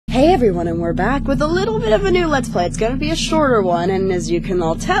Hey everyone, and we're back with a little bit of a new Let's Play. It's gonna be a shorter one, and as you can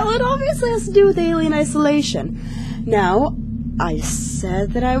all tell, it obviously has to do with alien isolation. Now, I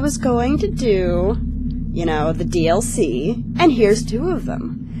said that I was going to do, you know, the DLC, and here's 2 of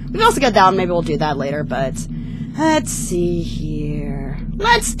them. We've also got down, maybe we'll do that later, but let's see here.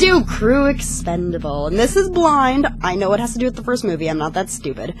 Let's do Crew Expendable, and this is blind. I know it has to do with the first movie, I'm not that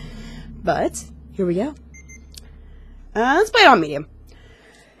stupid. But, here we go. Let's play it on medium.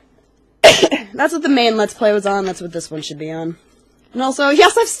 That's what the main Let's Play was on, that's what this one should be on. And also,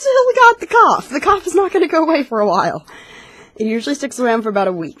 yes, I've still got the cough! The cough is not going to go away for a while. It usually sticks around for about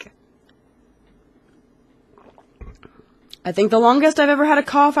a week. I think the longest I've ever had a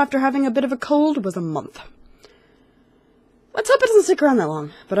cough after having a bit of a cold was a month. Let's hope it doesn't stick around that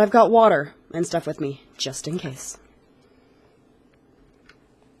long, but I've got water and stuff with me, just in case.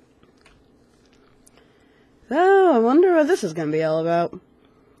 So, I wonder what this is going to be all about.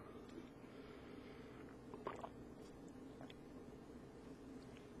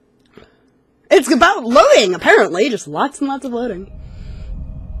 It's about loading, apparently. Just lots and lots of loading.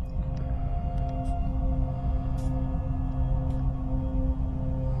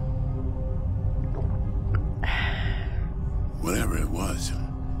 Whatever it was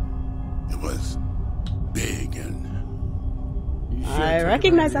big and... I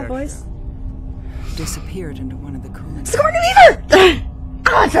recognize that voice. Disappeared into one of the cooling... Sigourney Weaver!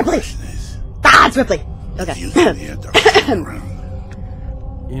 Ah, it's Ripley! Ah, it's Ripley! Okay.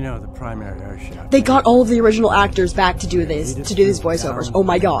 You know, the primary air shaft. They got all of the original actors back to do these voiceovers. Oh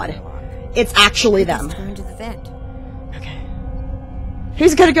my god. It's actually them. Going to the vent. Okay.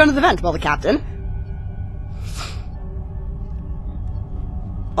 Who's gonna go to the vent? Well, the captain.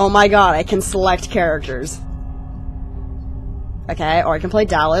 Oh my god, I can select characters. Okay, or I can play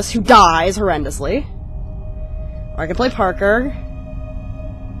Dallas, who dies horrendously. Or I can play Parker.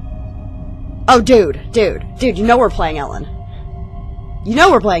 Oh, dude, you know we're playing Ellen. You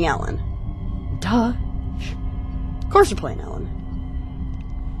know we're playing Ellen. Duh. Of course we're playing Ellen.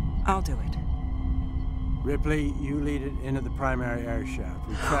 I'll do it. Ripley, you lead it into the primary air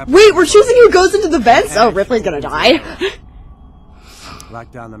shaft. Wait, we're choosing who goes into the vents? Oh, Ripley's gonna die.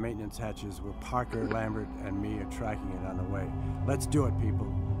 Lock down the maintenance hatches where Parker, Lambert, and me are tracking it on the way. Let's do it, people.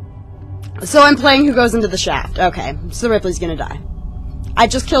 So I'm playing who goes into the shaft. Okay, so Ripley's gonna die. I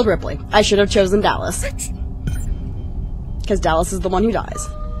just killed Ripley. I should have chosen Dallas. Because Dallas is the one who dies.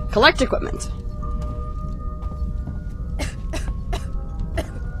 Collect equipment.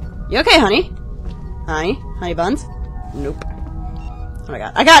 You okay, honey? Honey buns? Nope. Oh my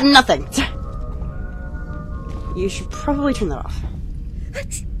god. I got nothing! You should probably turn that off.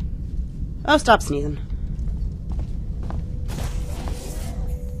 Oh, stop sneezing.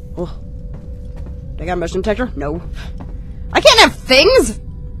 Oh. Do I got a motion detector? No. I can't have things!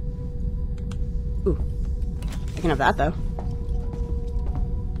 Ooh. I can have that, though.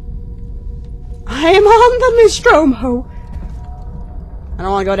 I am on the Nostromo! I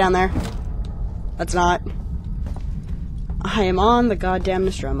don't want to go down there. That's not. I am on the goddamn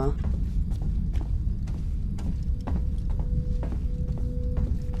Nostromo.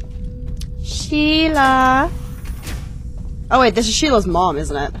 Sheila! Oh wait, this is Sheila's mom,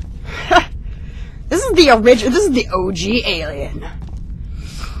 isn't it? This is the original. This is the OG alien.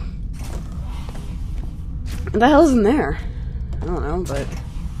 What the hell is in there? I don't know, but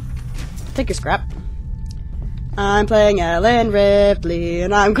take your scrap. I'm playing Ellen Ripley,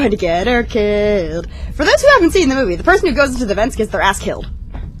 and I'm going to get her killed. For those who haven't seen the movie, the person who goes into the vents gets their ass killed.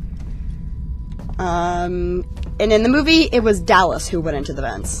 And in the movie, it was Dallas who went into the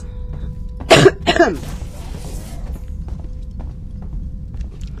vents.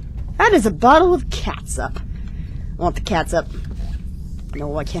 That is a bottle of catsup. I want the catsup.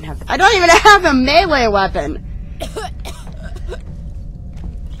 No, I can't have that. I don't even have a melee weapon!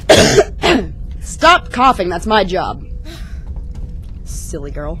 Stop coughing, that's my job. Silly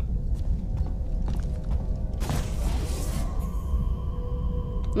girl.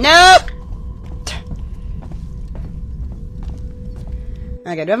 Nope!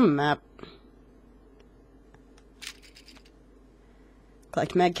 Okay, do I have a map?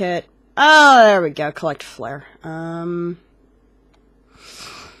 Collect medkit. Oh, there we go. Collect flare. Hi,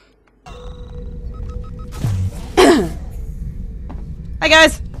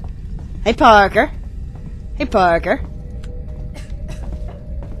 guys! Hey, Parker. Hey, Parker.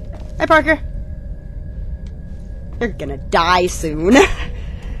 Hey, Parker. You're gonna die soon.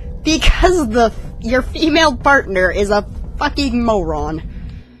 Because your female partner is a fucking moron.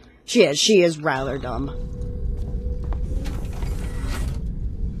 She is rather dumb.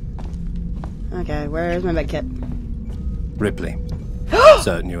 Okay, where's my medkit? Ripley,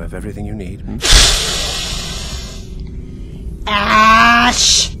 Certain you have everything you need?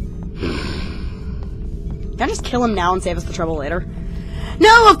 Ash! Can I just kill him now and save us the trouble later?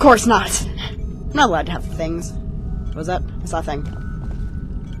 No, of course not! I'm not allowed to have things. What was that? I saw a thing.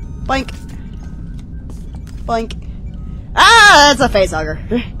 Boink. Boink. Ah, it's a facehugger.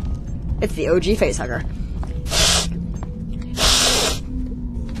 It's the OG facehugger.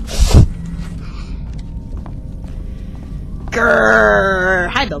 Grrr.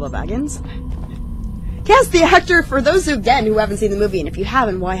 Hi, Bilbo Baggins. Yes, the actor, for those who haven't seen the movie, and if you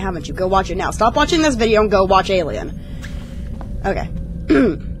haven't, why haven't you? Go watch it now. Stop watching this video and go watch Alien. Okay.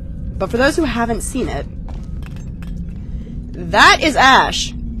 But for those who haven't seen it, that is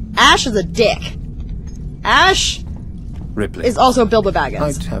Ash. Ash is a dick. Ash Ripley is also Bilbo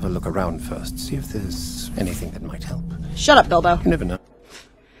Baggins. I'd have a look around first, see if there's anything that might help. Shut up, Bilbo. You never know.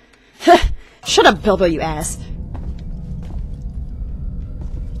 Shut up, Bilbo, you ass.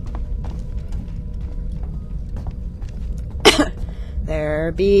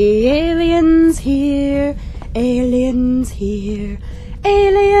 There be aliens here, aliens here,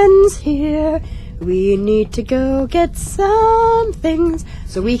 aliens here. We need to go get some things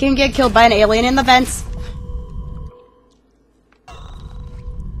so we can get killed by an alien in the vents.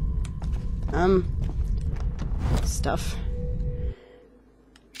 Stuff.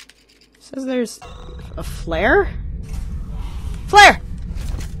 Says there's a flare? Flare!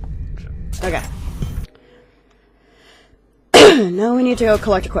 Okay. Now we need to go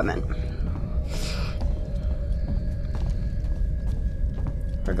collect equipment.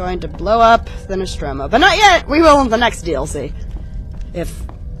 We're going to blow up the Nostromo. But not yet! We will in the next DLC.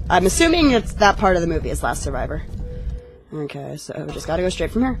 I'm assuming it's that part of the movie is Last Survivor. Okay, so we just gotta go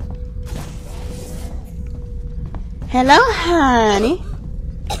straight from here. Hello, honey.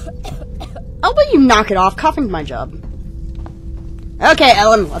 Oh, will you knock it off? Coughing's my job. Okay,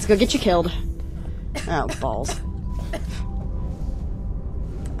 Ellen, let's go get you killed. Oh, balls.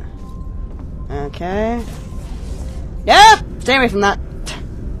 Okay. Yep! Stay away from that.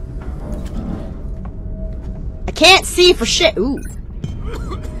 I can't see for shit. Ooh.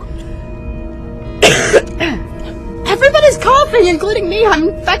 Everybody's coughing, including me. I'm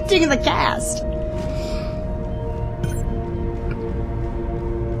infecting the cast.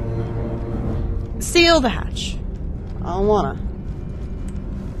 Seal the hatch. I don't wanna.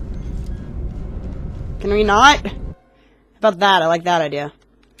 Can we not? How about that? I like that idea.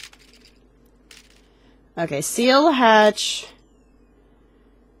 Okay, seal the hatch.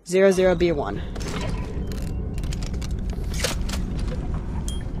 00B1.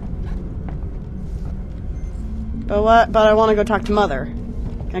 But what? But I want to go talk to Mother.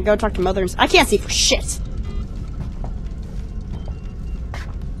 Can I go talk to Mother? I can't see for shit.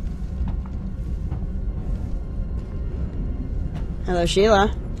 Hello,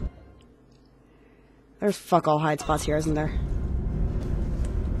 Sheila. There's fuck all hide spots here, isn't there?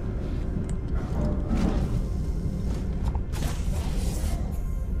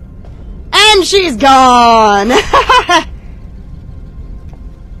 And she's gone!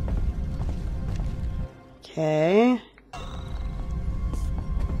 Okay.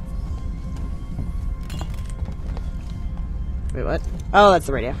 Wait, what? Oh, that's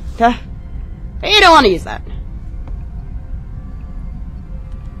the radio. Okay. You don't want to use that.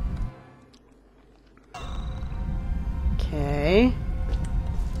 Okay.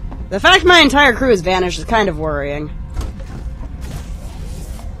 The fact my entire crew has vanished is kind of worrying.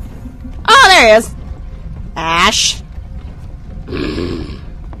 Oh, there he is! Ash! The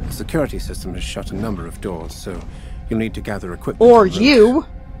security system has shut a number of doors, so you'll need to gather equipment. Or you!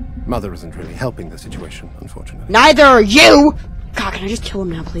 Mother isn't really helping the situation, unfortunately. Neither are you! God, can I just kill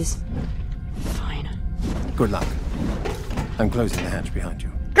him now, please? Fine. Good luck. I'm closing the hatch behind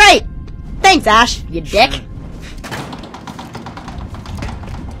you. Great! Thanks, Ash, you dick!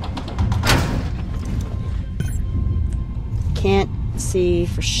 Can't see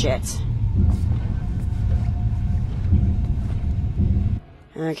for shit.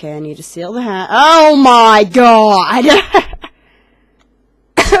 Okay, I need to seal the hatch. Oh my god!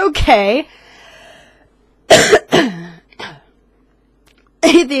 Okay.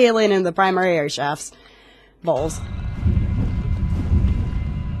 The alien in the primary air shafts. Balls.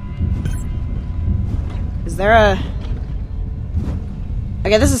 Is there a...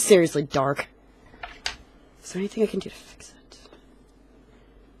 Okay, this is seriously dark. Is there anything I can do to fix it?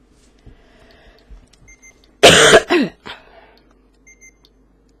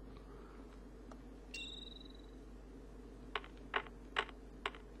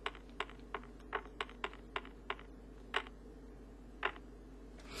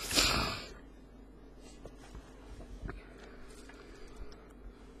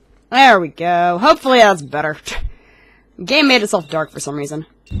 There we go. Hopefully that's better. The game made itself dark for some reason.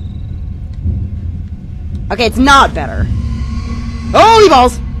 Okay, it's not better. Holy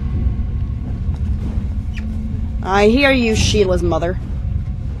balls! I hear you, Sheila's mother.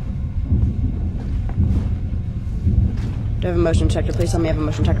 Do I have a motion detector? Please tell me I have a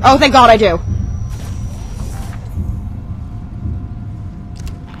motion detector. Oh, thank God I do!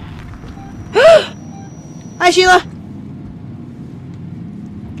 Hi, Sheila!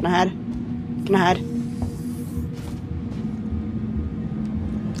 Can I hide? Can I hide?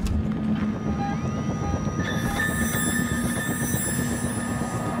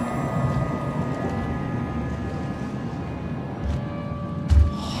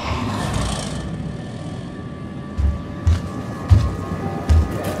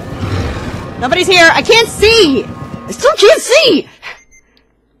 Nobody's here! I can't see! I still can't see!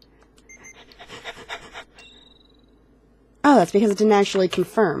 Oh, that's because it didn't actually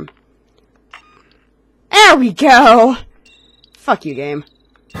confirm. There we go! Fuck you, game.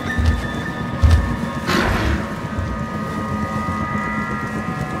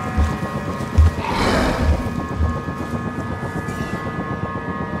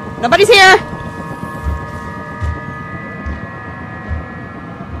 Nobody's here!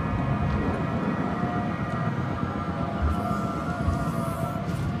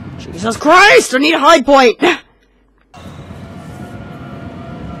 Jesus Christ! I need a hide point!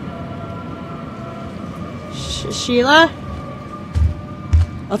 Sheila?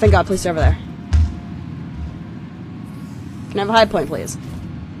 Oh, thank God, please stay over there. Can I have a hide point, please?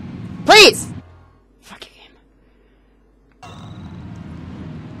 Please! Fuck you, game.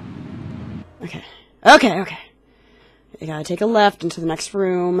 Okay. Okay. You gotta take a left into the next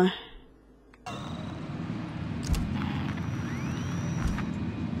room.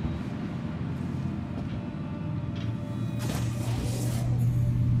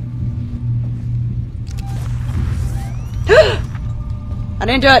 I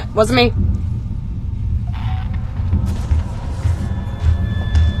didn't do it. Wasn't me.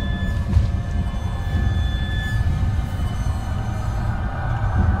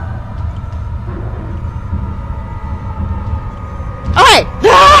 Oh, hey!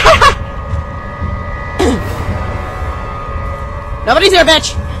 Nobody's here,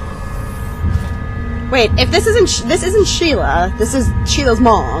 bitch. Wait, if this isn't Sheila. This is Sheila's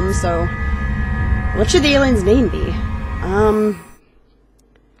mom. So, what should the alien's name be?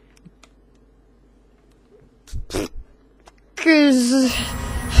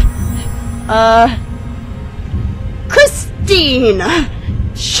 Christine!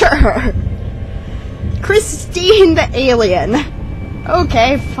 Sure. Christine the alien.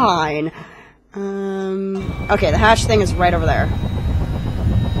 Okay, fine. Okay, the hatch thing is right over there.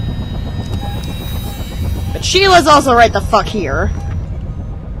 But Sheila's also right the fuck here.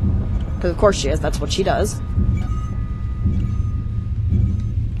 Because of course she is, that's what she does.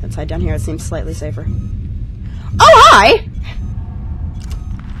 Let's hide down here, it seems slightly safer. Oh, hi!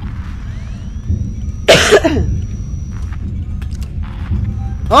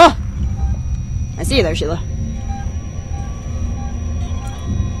 Oh! I see you there, Sheila.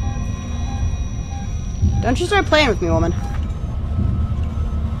 Don't you start playing with me, woman.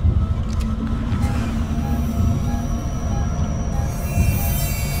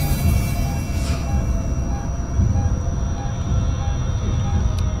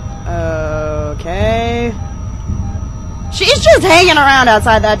 Okay. She's just hanging around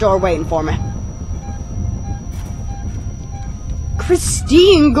outside that door waiting for me.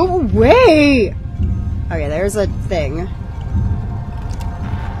 Christine, go away! Okay, there's a thing.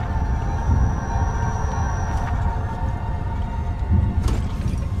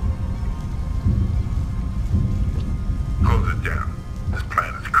 Close it down. This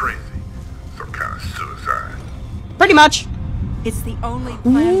plan is crazy. Some kind of suicide. Pretty much. It's the only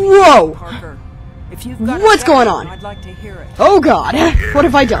plan. Whoa! Parker. If you've got What's going on? I'd like to hear it. Oh God! What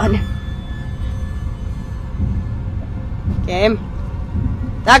have I done? Game.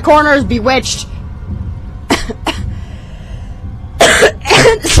 That corner is bewitched.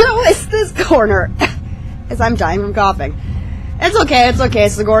 And so is this corner. As I'm dying from coughing. It's okay.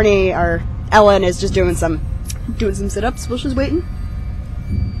 Sigourney, or Ellen, is just doing some sit-ups while she's waiting.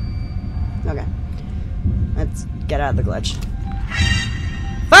 Okay. Let's get out of the glitch.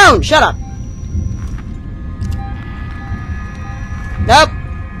 Phone! Shut up! Nope.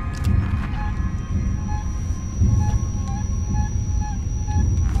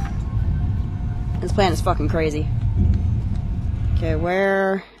 This plan is fucking crazy. Okay,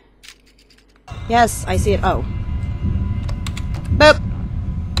 where... Yes, I see it. Oh. Boop!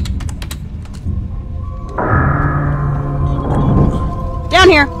 Down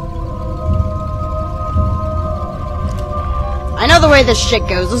here! I know the way this shit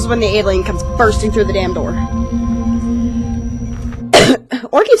goes. This is when the alien comes bursting through the damn door.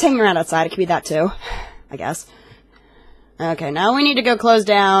 Or keeps hanging around outside. It could be that too, I guess. Okay, now we need to go close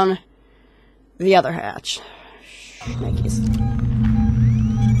down the other hatch. Nikes.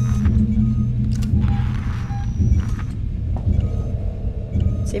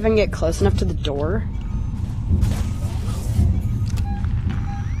 See if I can get close enough to the door.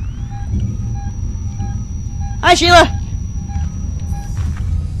 Hi, Sheila!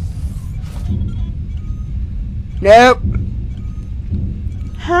 Nope.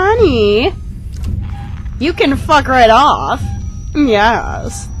 Honey, you can fuck right off.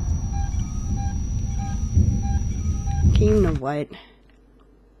 Yes. Okay, you know what?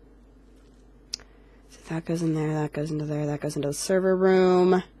 So that goes in there, that goes into there, that goes into the server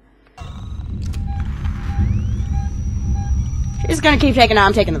room. She's gonna keep taking it,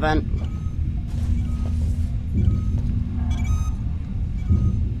 I'm taking the vent.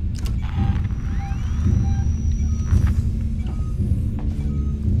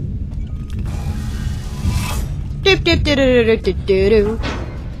 Doop doop doo doo doo doo doo doo.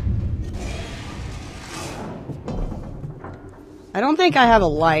 I don't think I have a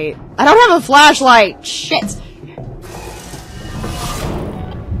light. I don't have a flashlight! Shit!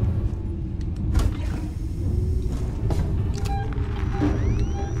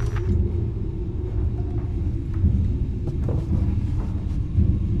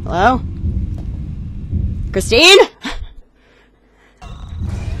 Hello? Christine?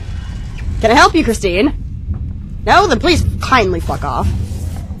 Can I help you, Christine? No? Then please kindly fuck off.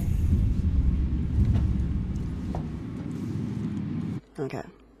 Okay.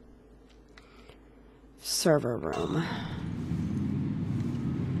 Server room.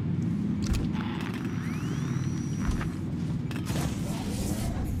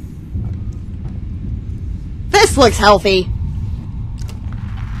 This looks healthy!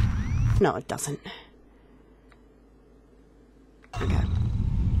 No, it doesn't. Okay.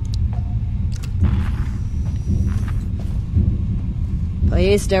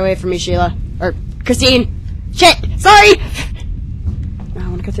 Please stay away from me, Sheila. Or, Christine! Shit! Sorry! I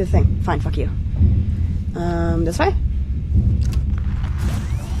want to go through the thing. Fine, fuck you. This way?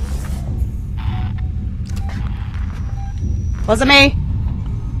 Wasn't me!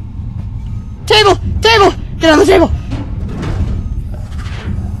 Table! Table! Get on the table!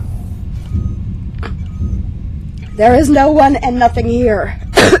 There is no one and nothing here.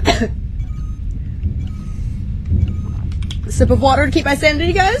 A sip of water to keep my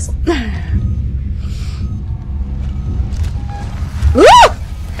sanity, guys. Woo!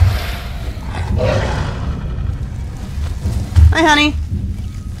 Hi, honey.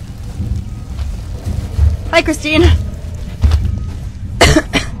 Hi, Christine.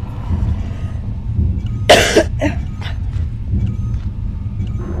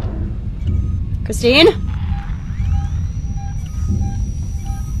 Christine?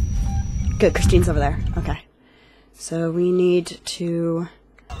 Good, Christine's over there. Okay. So we need to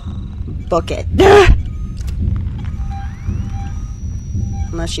book it.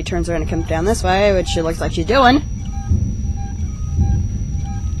 Unless she turns around and comes down this way, which she looks like she's doing.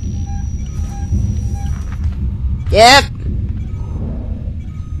 Yep.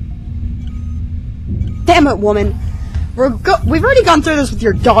 Damn it, woman. We've already gone through this with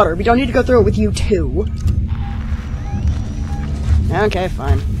your daughter. We don't need to go through it with you, too. Okay,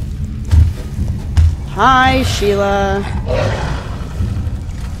 fine. Hi, Sheila.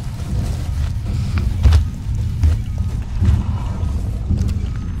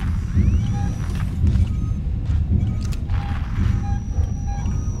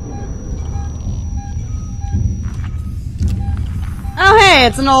 Oh, hey,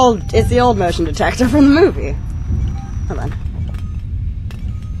 it's the old motion detector from the movie. Hold on.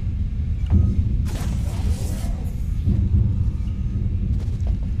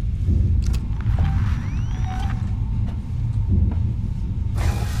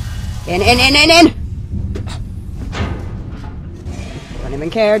 In! Don't even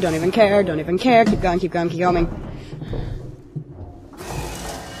care, don't even care, don't even care. Keep going, keep going, keep going.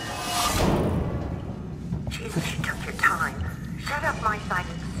 Jesus, you took your time. Shut up my side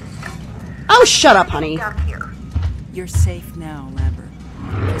of the system. Oh, shut up, honey. Stuck here. You're safe now, Lambert.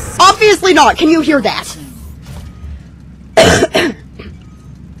 Obviously not! Can you hear that?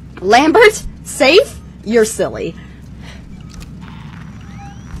 Lambert? Safe? You're silly.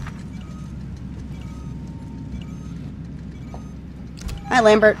 Hi,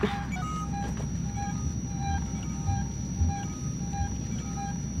 Lambert. We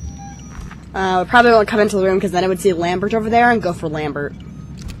probably won't come into the room because then I would see Lambert over there and go for Lambert.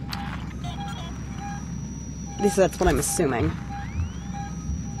 At least that's what I'm assuming.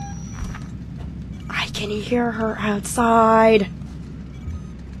 can hear her outside.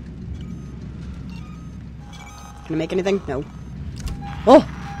 Can I make anything? No. Oh!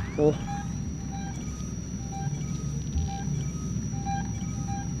 Oh.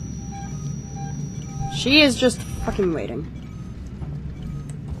 She is just fucking waiting.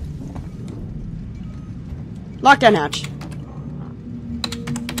 Lockdown hatch.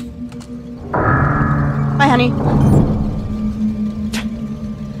 Bye, honey.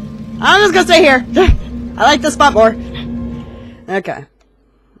 I'm just gonna stay here. I like this spot more. Okay.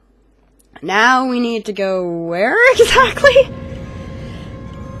 Now we need to go where exactly?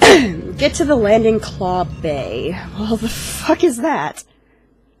 Get to the landing claw bay. Well, the fuck is that?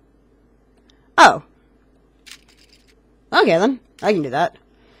 Oh. Okay then. I can do that.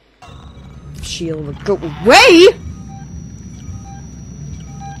 Sheila will go away!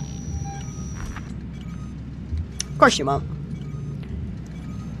 Of course she won't.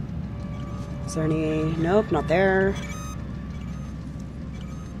 Is there any... Nope, not there.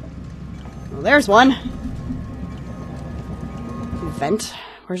 Well, there's one. Vent?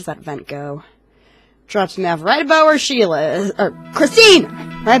 Where does that vent go? Drops me off right about where Sheila is. Or, Christine!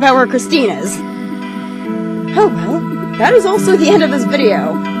 Right about where Christine is. Oh well, that is also the end of this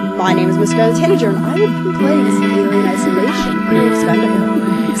video. My name is MissScarletTanager, and I have been playing some Alien Isolation in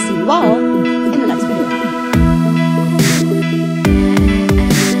Expendable. See you all in the next video.